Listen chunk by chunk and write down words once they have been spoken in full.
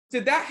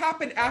Did that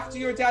happen after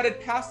your dad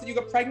had passed and you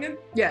got pregnant?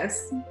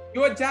 Yes.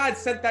 Your dad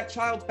sent that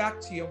child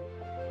back to you.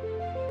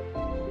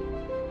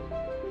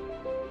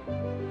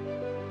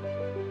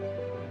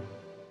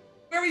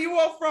 Where are you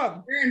all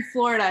from? We're in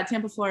Florida,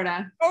 Tampa,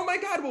 Florida. Oh my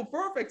God, well,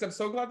 perfect. I'm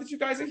so glad that you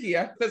guys are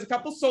here. There's a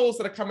couple souls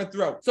that are coming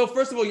through. So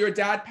first of all, your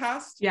dad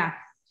passed? Yeah.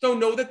 So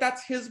know that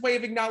that's his way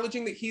of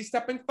acknowledging that he's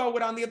stepping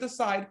forward on the other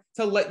side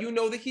to let you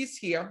know that he's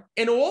here.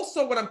 And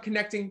also when I'm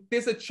connecting,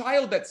 there's a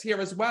child that's here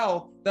as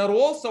well that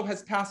also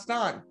has passed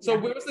on. So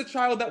where's the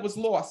child that was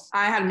lost?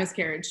 I had a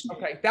miscarriage.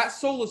 Okay, that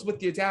soul is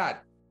with your dad.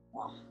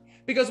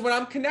 Because when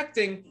I'm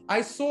connecting,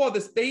 I saw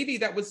this baby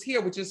that was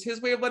here, which is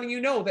his way of letting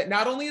you know that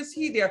not only is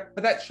he there,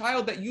 but that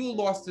child that you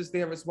lost is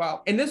there as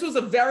well. And this was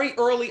a very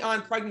early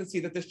on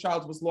pregnancy that this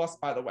child was lost,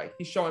 by the way.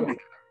 He's showing me.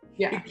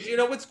 Yeah. Because you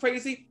know what's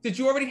crazy? Did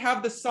you already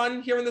have the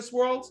son here in this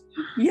world?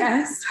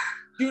 Yes.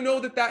 Do you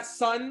know that that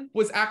son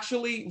was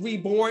actually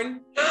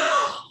reborn?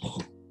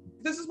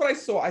 This is what I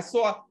saw. I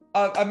saw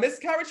a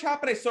miscarriage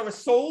happen. I saw a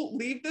soul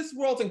leave this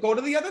world and go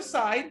to the other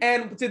side.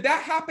 And did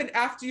that happen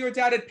after your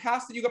dad had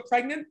passed and you got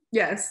pregnant?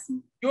 Yes.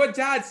 Your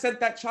dad sent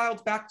that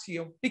child back to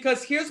you.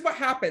 Because here's what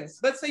happens.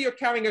 Let's say you're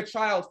carrying a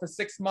child for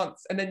 6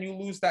 months and then you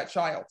lose that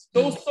child.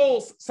 Those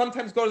souls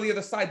sometimes go to the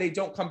other side. They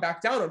don't come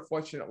back down,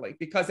 unfortunately,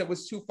 because it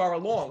was too far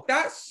along.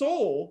 That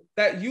soul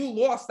that you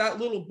lost, that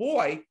little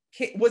boy,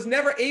 was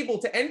never able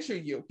to enter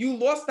you. You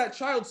lost that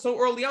child so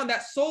early on.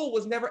 That soul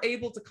was never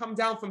able to come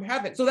down from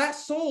heaven. So that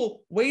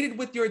soul waited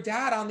with your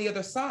dad on the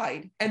other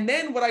side. And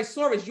then what I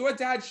saw is your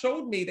dad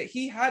showed me that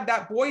he had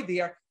that boy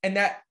there and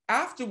that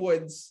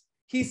afterwards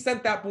he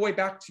sent that boy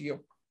back to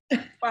you.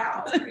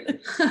 Wow.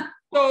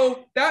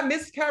 So that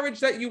miscarriage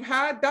that you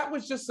had, that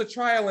was just a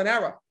trial and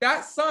error.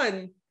 That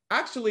son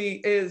actually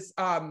is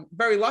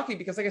very lucky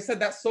because, like I said,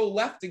 that soul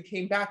left and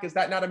came back. Is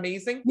that not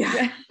amazing?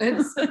 Yeah,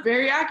 it's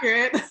very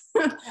accurate.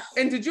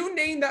 And did you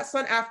name that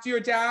son after your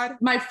dad?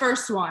 My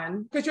first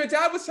one. Because your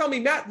dad was telling me,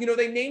 Matt, you know,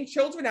 they named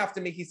children after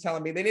me. He's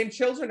telling me they named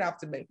children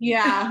after me.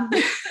 Yeah.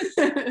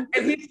 And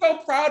he's so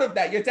proud of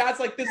that. Your dad's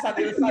like this on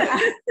the other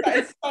side.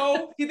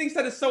 Yeah. He thinks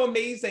that it's so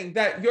amazing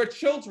that your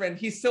children,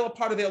 he's still a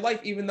part of their life,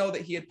 even though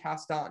that he had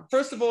passed on.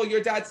 First of all,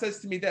 your dad says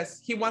to me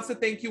this, he wants to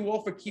thank you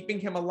all for keeping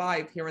him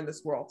alive here in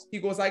this world. He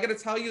goes, I got to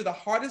tell you, the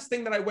hardest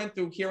thing that I went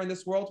through here in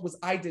this world was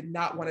I did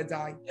not want to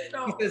die.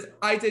 No. He says,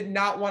 I did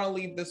not want to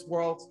leave this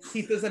world.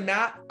 He says, and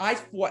Matt, I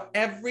fought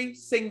every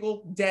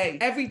single day.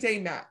 Every day,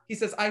 Matt. He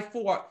says, I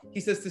fought.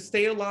 He says, to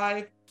stay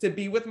alive, to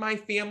be with my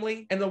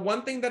family. And the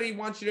one thing that he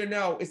wants you to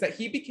know is that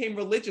he became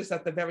religious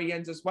at the very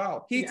end as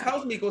well. He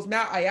tells me, he goes,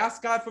 Matt, I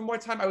asked God for more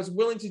time. I was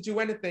willing to do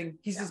anything.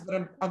 He says,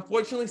 but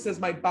unfortunately says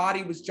my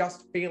body was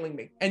just failing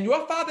me. And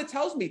your father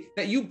tells me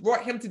that you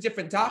brought him to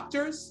different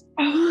doctors.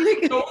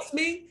 He told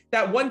me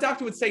that one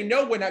doctor would say,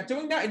 no, we're not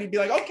doing that. And he'd be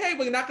like, okay,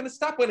 we're not going to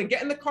stop. We're going to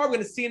get in the car. We're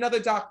going to see another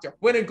doctor.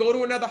 We're going to go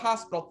to another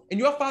hospital. And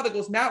your father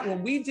goes, Matt,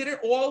 when we did it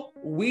all,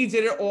 we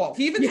did it all.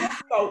 He even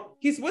talks about,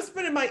 he's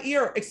whispering in my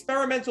ear,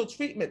 experimental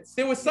treatments.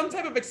 There was some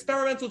type of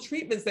experimental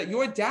treatments that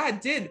your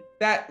dad did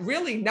that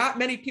really not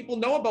many people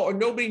know about or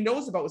nobody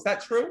knows about. Is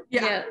that true?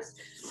 Yes.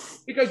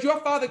 Because your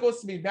father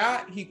goes to me,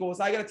 Matt, he goes,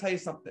 I got to tell you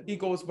something. He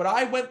goes, what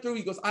I went through,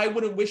 he goes, I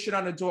wouldn't wish it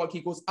on a dog. He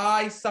goes,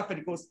 I suffered.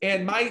 He goes,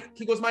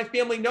 my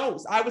family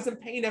knows I was in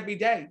pain every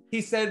day.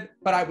 He said,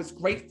 but I was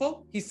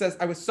grateful. He says,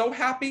 I was so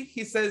happy.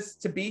 He says,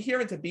 to be here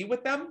and to be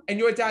with them. And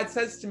your dad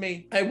says to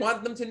me, I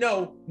want them to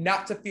know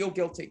not to feel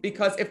guilty,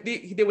 because if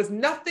there was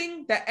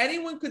nothing that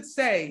anyone could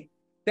say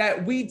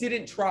that we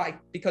didn't try,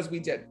 because we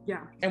did.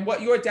 Yeah. And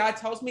what your dad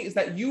tells me is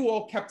that you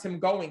all kept him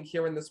going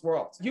here in this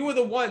world. You were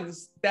the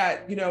ones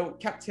that, you know,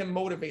 kept him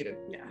motivated.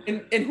 Yeah.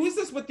 And who's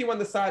this with you on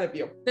the side of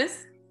you?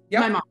 This?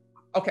 Yep. My mom.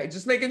 Okay,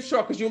 just making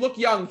sure, because you look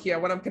young here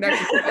when I'm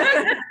connected.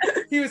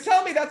 He was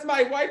telling me that's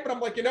my wife, but I'm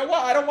like, you know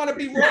what? I don't want to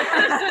be wrong.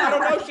 I don't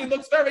know. She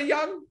looks very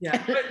young.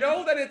 Yeah. But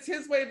know that it's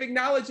his way of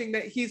acknowledging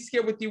that he's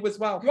here with you as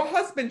well. Your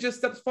husband just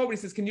steps forward. He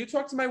says, can you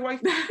talk to my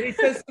wife? And he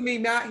says to me,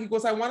 Matt, he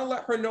goes, I want to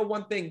let her know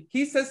one thing.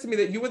 He says to me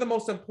that you were the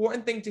most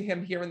important thing to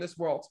him here in this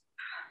world.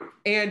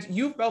 And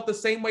you felt the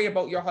same way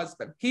about your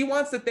husband. He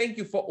wants to thank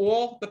you for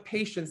all the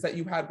patience that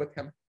you had with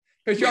him.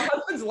 Because your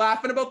husband's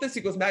laughing about this.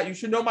 He goes, Matt, you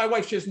should know my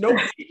wife. She has no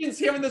patience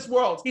here in this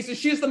world. He says,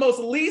 she's the most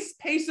least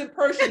patient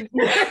person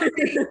you've ever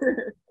seen.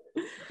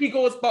 He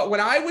goes, but when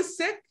I was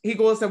sick, he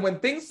goes, and when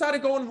things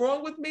started going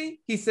wrong with me,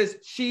 he says,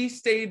 she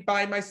stayed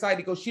by my side.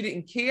 He goes, she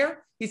didn't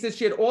care. He says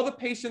she had all the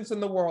patience in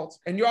the world.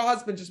 And your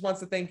husband just wants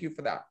to thank you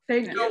for that.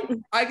 Thank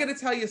you. I got to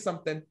tell you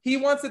something. He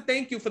wants to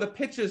thank you for the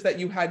pictures that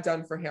you had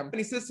done for him. And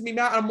he says to me,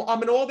 Matt,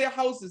 I'm in all their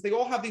houses. They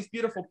all have these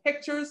beautiful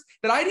pictures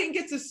that I didn't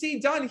get to see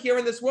done here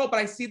in this world, but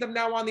I see them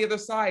now on the other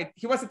side.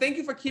 He wants to thank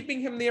you for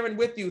keeping him there and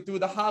with you through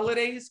the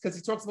holidays, because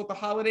he talks about the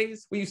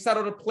holidays where you set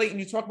out a plate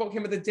and you talk about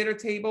him at the dinner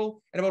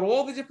table and about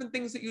all the different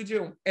things that you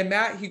do. And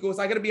Matt, he goes,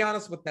 I got to be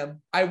honest with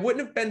them. I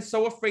wouldn't have been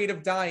so afraid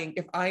of dying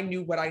if I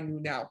knew what I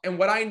knew now. And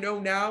what I know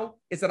now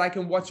is that I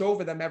can watch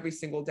over them every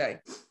single day.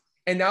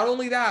 And not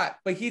only that,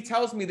 but he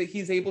tells me that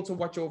he's able to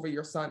watch over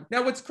your son.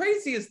 Now, what's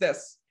crazy is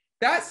this,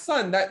 that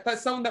son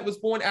that was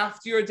born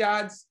after your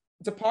dad's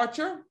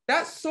departure,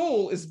 that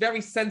soul is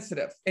very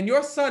sensitive. And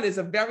your son is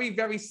a very,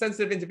 very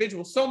sensitive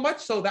individual, so much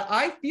so that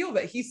I feel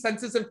that he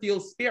senses and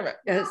feels spirit.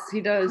 Yes,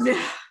 he does.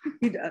 Yeah.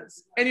 He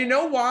does. And you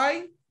know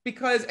why?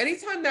 Because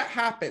anytime that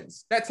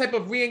happens, that type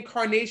of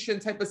reincarnation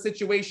type of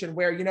situation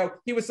where, you know,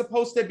 he was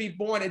supposed to be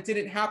born, it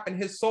didn't happen.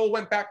 His soul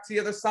went back to the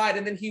other side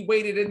and then he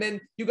waited and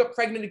then you got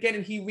pregnant again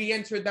and he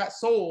re-entered that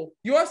soul.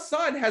 Your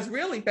son has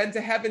really been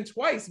to heaven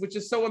twice, which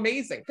is so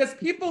amazing because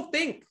people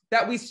think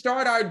that we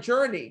start our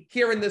journey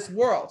here in this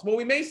world. Well,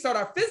 we may start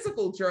our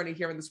physical journey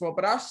here in this world,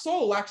 but our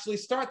soul actually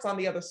starts on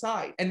the other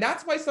side. And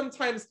that's why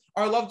sometimes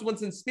our loved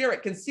ones in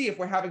spirit can see if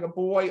we're having a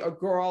boy or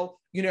girl,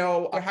 you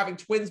know, or having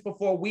twins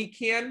before we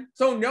can.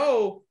 So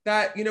know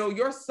that, you know,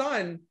 your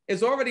son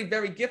is already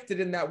very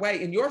gifted in that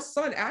way. And your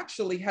son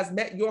actually has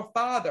met your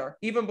father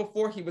even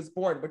before he was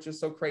born, which is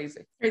so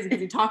crazy. Crazy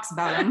because he talks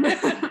about him.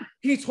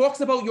 He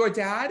talks about your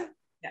dad?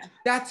 Yeah.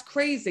 That's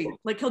crazy.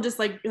 Like he'll just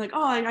like be like,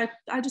 oh,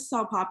 I just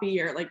saw Poppy,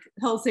 or like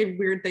he'll say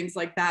weird things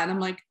like that. And I'm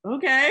like,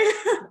 okay.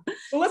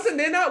 Well, listen,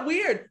 they're not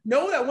weird.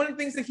 Know that one of the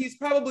things that he's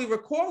probably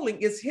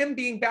recalling is him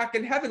being back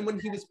in heaven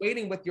when he was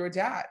waiting with your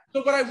dad.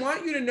 So what I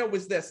want you to know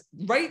is this: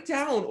 write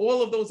down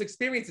all of those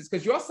experiences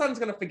because your son's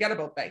going to forget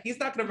about that. He's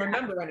not going to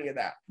remember any of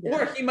that. Yeah.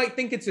 Or he might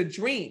think it's a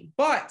dream,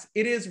 but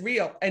it is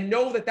real. And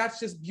know that that's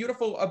just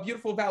beautiful, a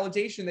beautiful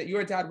validation that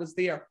your dad was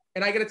there.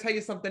 And I got to tell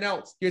you something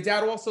else. Your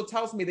dad also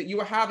tells me that you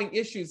were having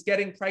issues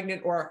getting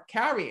pregnant or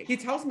carrying. He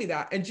tells me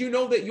that. And you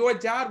know that your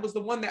dad was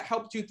the one that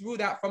helped you through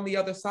that from the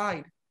other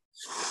side.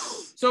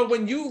 So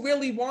when you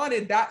really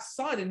wanted that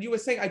son and you were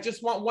saying, I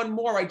just want one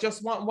more, I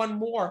just want one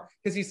more,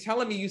 because he's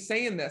telling me you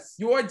saying this,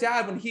 your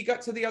dad, when he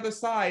got to the other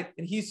side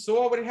and he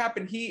saw what had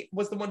happened, he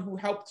was the one who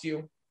helped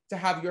you to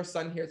have your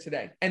son here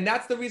today. And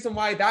that's the reason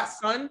why that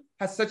son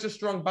has such a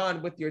strong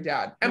bond with your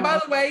dad. And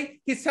by the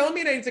way, he's telling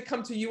me I need to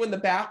come to you in the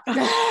back.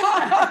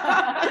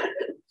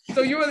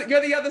 So you're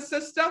the other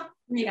sister?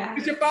 Yeah.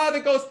 Because your father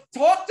goes,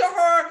 talk to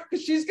her,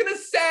 because she's going to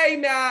say,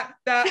 Matt,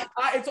 that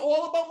it's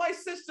all about my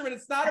sister and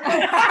it's not about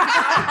me.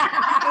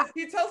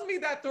 He tells me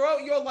that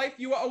throughout your life,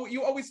 you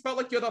always felt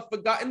like you're the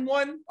forgotten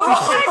one.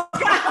 Oh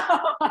my God.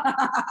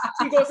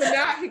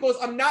 He goes,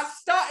 I'm not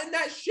starting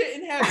that shit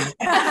in heaven.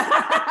 He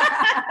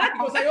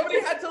goes, I already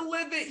had to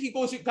live it. He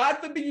goes, God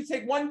forbid you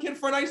take one kid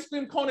for an ice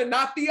cream cone and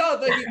not the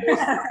other. He goes,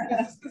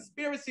 this is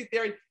conspiracy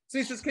theory. So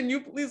he says, can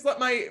you please let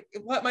my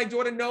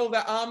daughter know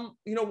that I'm,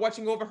 you know,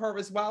 watching over her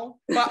as well?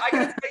 But I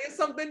gotta tell you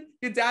something,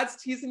 your dad's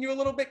teasing you a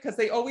little bit because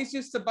they always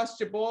used to bust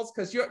your balls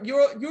because you're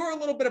a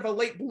little bit of a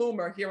late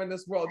bloomer here in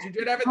this world. You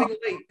did everything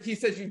late. He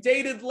says you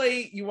dated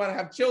late, you want to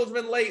have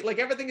children late, like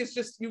everything is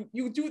just,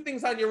 you do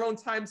things on your own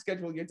time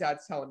schedule, your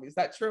dad's telling me. Is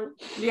that true?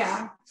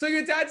 Yeah. So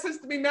your dad says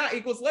to me, Matt, he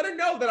goes, let her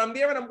know that I'm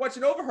there and I'm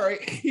watching over her.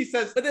 He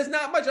says, but there's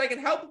not much I can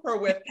help her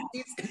with.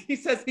 He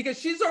says, because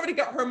she's already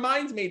got her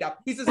mind made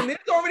up. He says, and there's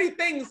already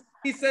things,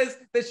 he says,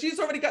 that she's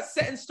already got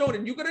set in stone.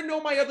 And you got to know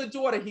my other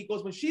daughter. He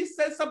goes, when she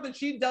says something,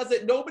 she does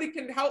it. Nobody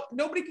can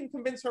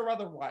convince her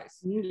otherwise.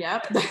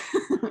 Yep.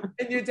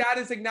 And your dad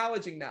is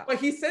acknowledging that. But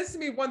he says to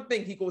me one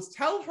thing. He goes,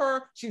 tell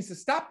her she needs to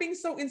stop being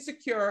so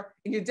insecure.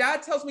 And your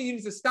dad tells me you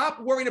need to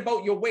stop worrying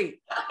about your weight.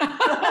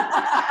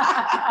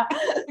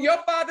 Your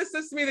father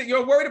says to me that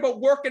you're worried about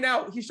working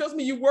out. He shows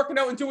me you working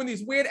out and doing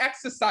these weird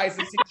exercises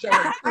he's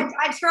showing.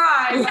 I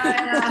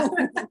try.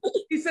 But,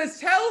 He says,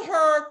 tell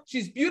her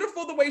she's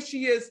beautiful the way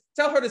she is.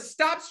 Tell her to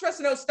stop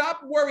stressing out,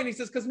 stop worrying. He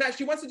says, because Matt,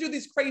 she wants to do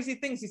these crazy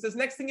things. He says,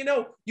 next thing you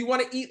know, you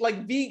want to eat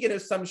like vegan or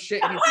some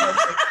shit. And he says,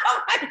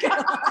 oh my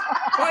God.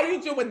 why are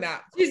you doing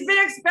that? She's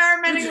been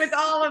experimenting with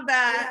all of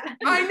that.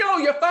 I know,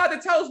 your father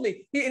tells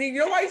me. And you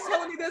know why he's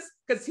telling me this?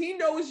 Because he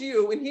knows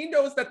you and he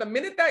knows that the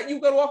minute that you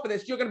go off of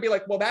this, you're going to be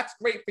like, well, that's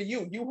great for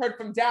you. You heard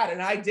from dad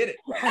and I did it.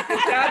 And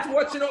dad's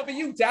watching over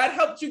you. Dad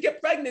helped you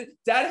get pregnant.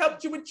 Dad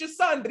helped you with your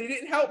son, but he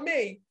didn't help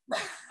me.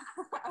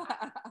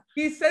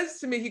 He says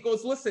to me, he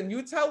goes, listen,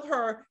 you tell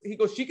her, he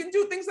goes, she can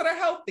do things that are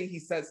healthy, he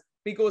says.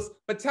 He goes,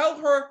 but tell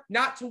her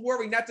not to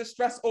worry, not to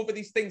stress over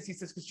these things. He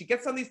says, because she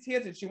gets on these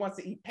tangents. She wants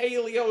to eat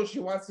paleo. She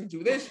wants to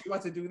do this. She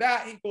wants to do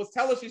that. He goes,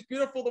 tell her she's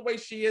beautiful the way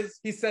she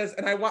is. He says,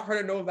 and I want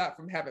her to know that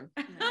from heaven.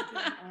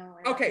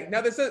 Okay,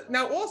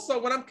 now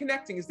also when I'm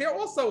connecting, is there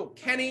also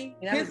Kenny?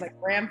 That was my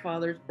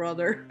grandfather's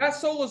brother. That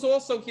soul is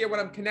also here when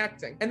I'm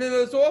connecting. And then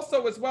there's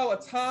also as well a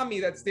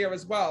Tommy that's there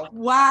as well.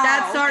 Wow.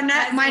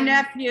 That's my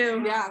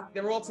nephew. Yeah.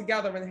 They're all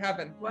together in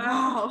heaven.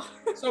 Wow.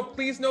 So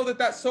please know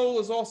that soul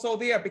is also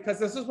there, because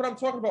this is what I'm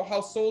talking about,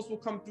 how souls will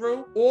come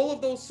through. All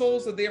of those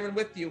souls are there and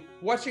with you,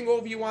 watching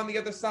over you on the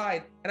other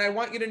side. And I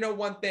want you to know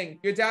one thing.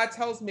 Your dad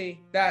tells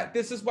me that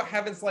this is what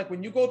heaven's like.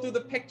 When you go through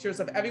the pictures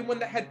of everyone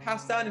that had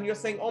passed on and you're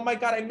saying, oh my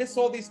God, I miss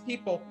all these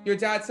people. Your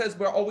dad says,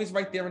 we're always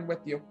right there and with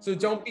you. So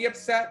don't be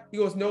upset. He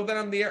goes, know that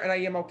I'm there and I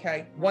am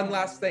okay. One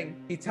last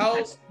thing. He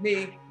tells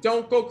me,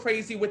 don't go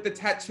crazy with the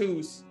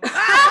tattoos.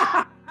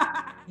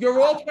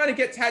 You're all trying to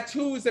get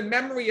tattoos in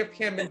memory of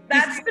him. And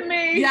That's to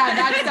me. Yeah,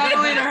 that's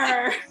definitely to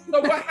her.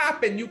 so what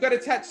happened? You got a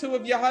tattoo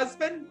of your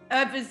husband?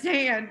 Of his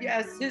hand,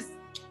 yes.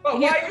 But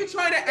why are you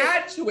trying to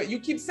add to it? You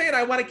keep saying,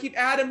 I want to keep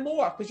adding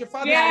more because your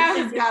father.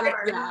 Yeah. He's got it.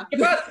 Yeah.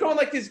 Your father's going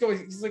like this,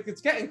 he's like,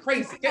 it's getting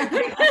crazy.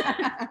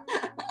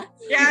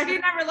 Yeah, he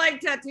never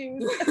liked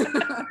tattoos.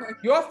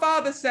 Your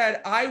father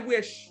said, I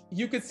wish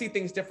you could see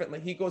things differently.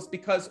 He goes,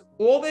 because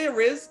all there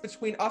is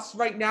between us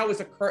right now is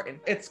a curtain.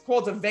 It's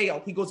called a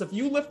veil. He goes, if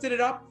you lifted it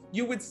up,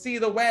 you would see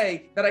the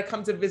way that I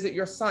come to visit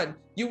your son.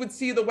 You would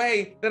see the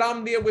way that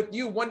I'm there with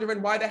you,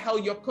 wondering why the hell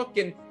you're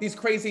cooking these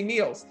crazy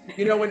meals,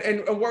 you know,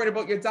 and worried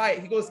about your diet.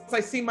 He goes, I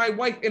see my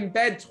wife in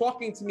bed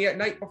talking to me at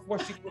night before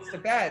she goes to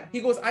bed.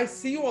 He goes, I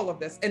see all of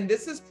this. And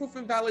this is proof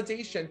and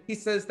validation. He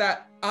says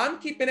that I'm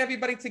keeping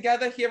everybody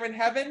together here in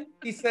heaven.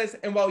 He says,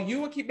 and while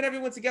you are keeping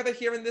everyone together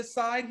here in this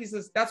side, he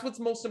says, that's what's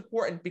most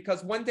important,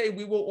 because one day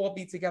we will all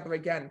be together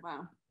again.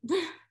 Wow.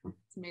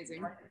 It's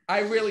amazing. I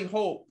really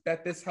hope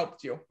that this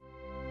helped you.